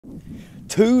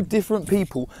2 different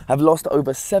people have lost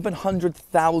over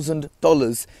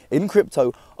 $700,000 in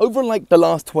crypto over like the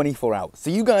last 24 hours. So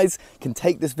you guys can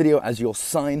take this video as your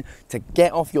sign to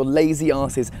get off your lazy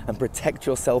asses and protect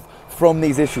yourself from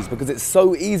these issues, because it's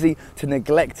so easy to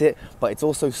neglect it, but it's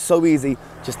also so easy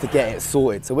just to get it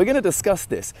sorted. So we're going to discuss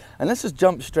this, and let's just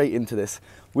jump straight into this.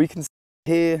 We can see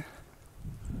here,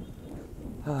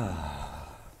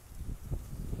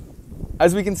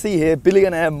 as we can see here,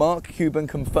 billionaire Mark Cuban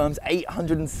confirms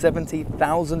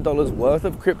 $870,000 worth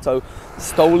of crypto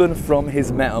stolen from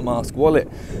his MetaMask wallet.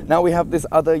 Now we have this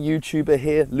other YouTuber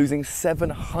here losing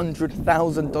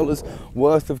 $700,000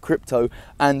 worth of crypto,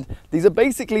 and these are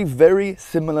basically very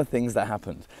similar things that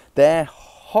happened. Their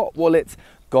hot wallet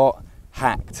got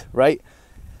hacked, right?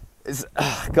 It's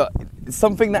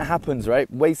something that happens, right?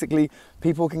 Basically,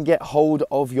 people can get hold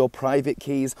of your private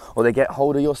keys, or they get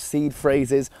hold of your seed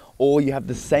phrases, or you have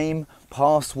the same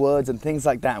passwords and things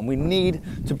like that. And we need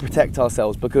to protect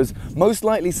ourselves, because most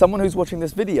likely someone who's watching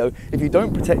this video, if you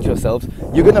don't protect yourselves,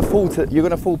 you're gonna fall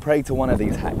prey to one of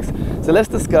these hacks. So let's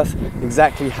discuss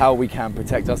exactly how we can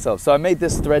protect ourselves. So I made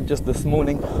this thread just this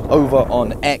morning over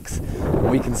on X.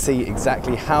 We can see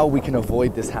exactly how we can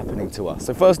avoid this happening to us.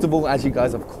 So first of all, as you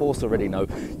guys of course already know,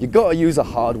 you gotta use a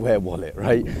hardware wallet,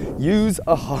 right? Use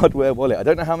a hardware wallet. I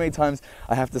don't know how many times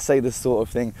I have to say this sort of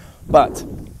thing, but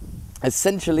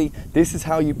essentially, this is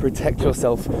how you protect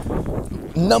yourself.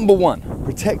 Number one,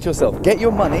 protect yourself. Get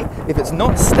your money, if it's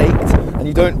not staked and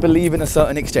you don't believe in a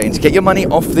certain exchange, get your money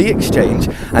off the exchange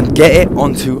and get it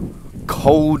onto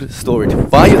cold storage.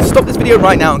 Stop this video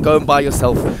right now and go and buy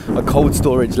yourself a cold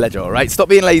storage ledger, all right? Stop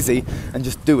being lazy and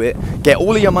just do it. Get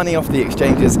all of your money off the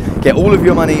exchanges, get all of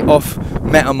your money off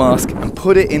MetaMask and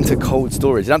put it into cold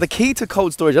storage. Now, the key to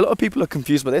cold storage, a lot of people are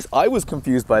confused by this. I was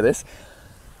confused by this,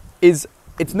 is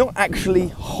it's not actually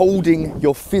holding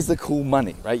your physical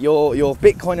money, right? Your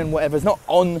Bitcoin and whatever is not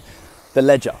on the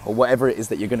ledger or whatever it is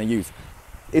that you're going to use.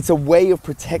 It's a way of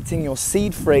protecting your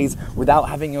seed phrase without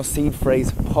having your seed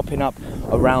phrase popping up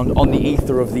around on the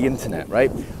ether of the internet,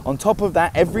 right? On top of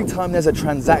that, every time there's a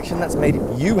transaction that's made,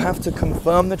 you have to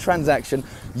confirm the transaction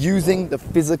using the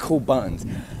physical buttons.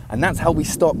 And that's how we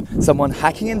stop someone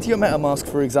hacking into your MetaMask,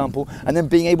 for example, and then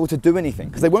being able to do anything.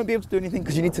 Because they won't be able to do anything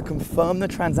because you need to confirm the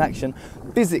transaction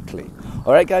physically.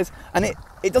 All right, guys? And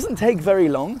it doesn't take very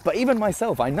long, but even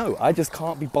myself, I know, I just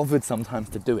can't be bothered sometimes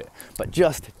to do it. But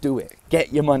just do it.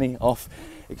 Get your money off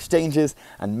exchanges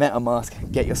and MetaMask,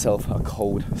 get yourself a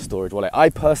cold storage wallet. I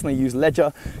personally use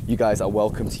Ledger. You guys are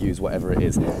welcome to use whatever it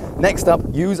is. Next up,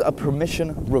 use a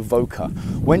permission revoker.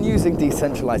 When using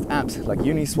decentralized apps like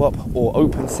Uniswap or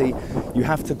OpenSea, you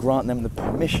have to grant them the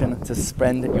permission to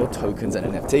spend your tokens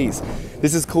and NFTs.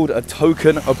 This is called a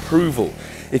token approval.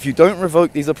 If you don't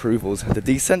revoke these approvals, the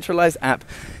decentralized app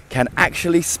can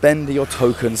actually spend your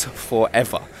tokens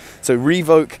forever. So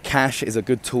Revoke Cash is a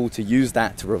good tool to use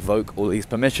that to revoke all these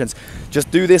permissions. Just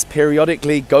do this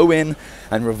periodically, go in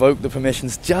and revoke the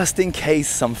permissions just in case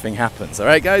something happens. All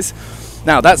right, guys?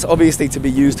 Now that's obviously to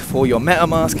be used for your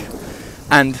MetaMask.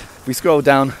 And if we scroll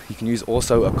down, you can use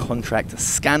also a contract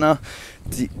scanner.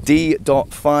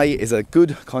 D.Fi is a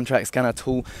good contract scanner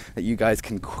tool that you guys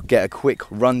can get a quick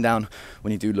rundown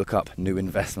when you do look up new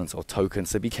investments or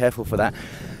tokens. So be careful for that.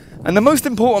 And the most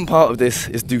important part of this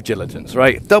is due diligence,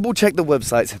 right? Double check the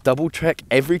websites, double check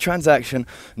every transaction,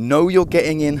 know you're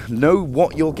getting in, know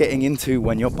what you're getting into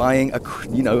when you're buying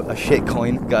a shit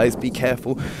coin. Guys, be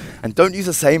careful. And don't use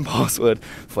the same password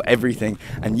for everything,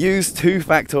 and use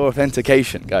two-factor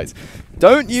authentication, guys.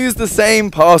 Don't use the same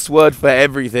password for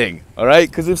everything, all right?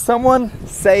 Because if someone,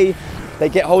 say, they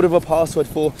get hold of a password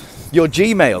for your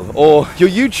Gmail or your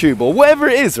YouTube or whatever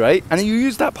it is, right? And you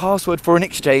use that password for an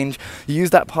exchange, you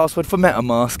use that password for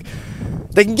MetaMask,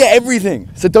 they can get everything.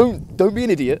 So don't be an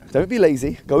idiot, don't be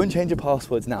lazy, go and change your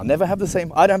passwords now. Never have the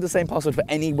same, I don't have the same password for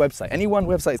any website. Any one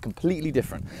website is completely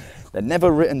different. They're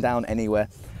never written down anywhere.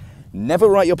 Never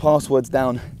write your passwords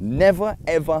down. Never,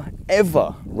 ever,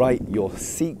 ever write your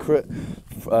secret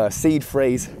seed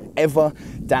phrase ever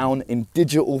down in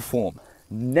digital form.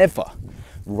 Never.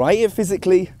 Write it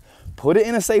physically, put it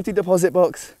in a safety deposit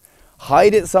box,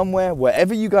 hide it somewhere,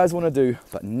 wherever you guys want to do,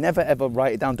 but never ever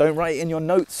write it down. Don't write it in your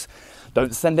notes.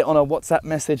 Don't send it on a WhatsApp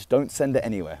message. Don't send it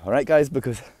anywhere. All right, guys?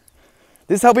 Because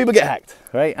this is how people get hacked,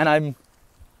 right? And I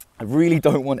really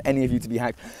don't want any of you to be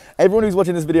hacked. Everyone who's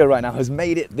watching this video right now has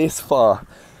made it this far.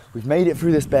 We've made it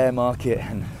through this bear market,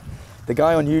 and the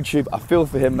guy on YouTube, I feel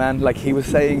for him, man. Like he was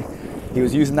saying, he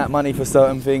was using that money for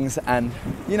certain things, and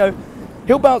you know,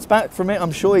 he'll bounce back from it.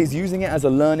 I'm sure he's using it as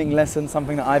a learning lesson,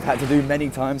 something that I've had to do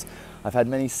many times. I've had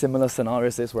many similar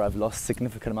scenarios to this where I've lost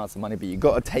significant amounts of money, but you've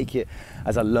got to take it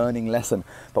as a learning lesson.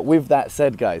 But with that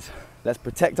said, guys, let's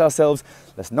protect ourselves,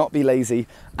 let's not be lazy,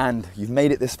 and you've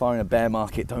made it this far in a bear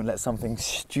market, don't let something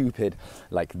stupid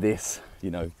like this, you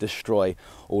know, destroy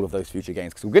all of those future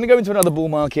gains. Because we're going to go into another bull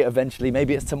market eventually.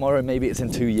 Maybe it's tomorrow, maybe it's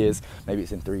in 2 years, maybe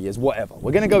it's in 3 years, whatever.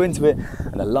 We're going to go into it,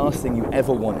 and the last thing you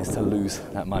ever want is to lose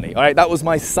that money. All right, that was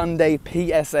my Sunday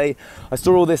PSA. I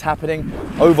saw all this happening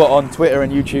over on Twitter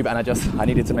and YouTube, and I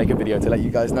needed to make a video to let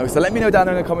you guys know. So let me know down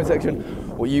in the comment section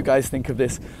what you guys think of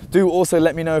this. Do also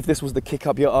let me know if this was the kick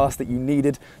up your ass that you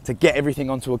needed to get everything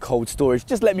onto a cold storage.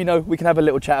 Just let me know. We can have a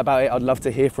little chat about it. I'd love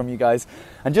to hear from you guys.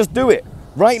 And just do it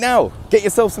right now. Get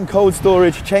yourself some cold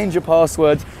storage, change your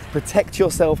passwords, protect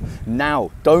yourself now.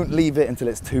 Don't leave it until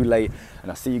it's too late. And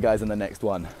I'll see you guys in the next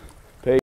one.